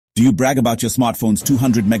Do you brag about your smartphone's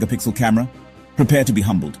 200 megapixel camera? Prepare to be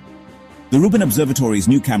humbled. The Rubin Observatory's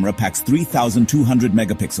new camera packs 3,200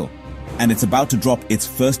 megapixel, and it's about to drop its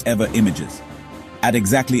first ever images. At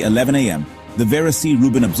exactly 11 a.m., the Vera C.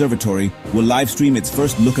 Rubin Observatory will live stream its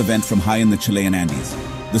first look event from high in the Chilean Andes.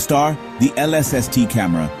 The star, the LSST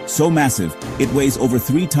camera, so massive, it weighs over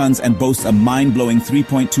 3 tons and boasts a mind-blowing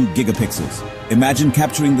 3.2 gigapixels. Imagine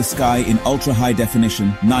capturing the sky in ultra-high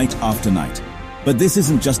definition night after night. But this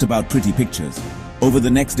isn't just about pretty pictures. Over the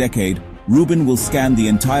next decade, Rubin will scan the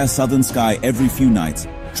entire southern sky every few nights,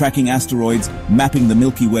 tracking asteroids, mapping the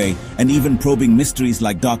Milky Way, and even probing mysteries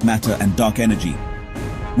like dark matter and dark energy.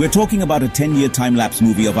 We're talking about a 10-year time-lapse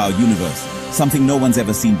movie of our universe, something no one's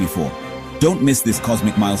ever seen before. Don't miss this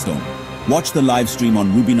cosmic milestone. Watch the live stream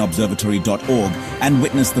on rubinobservatory.org and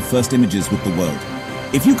witness the first images with the world.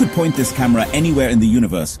 If you could point this camera anywhere in the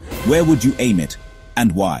universe, where would you aim it,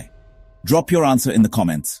 and why? Drop your answer in the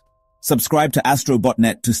comments. Subscribe to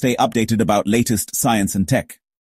Astro.net to stay updated about latest science and tech.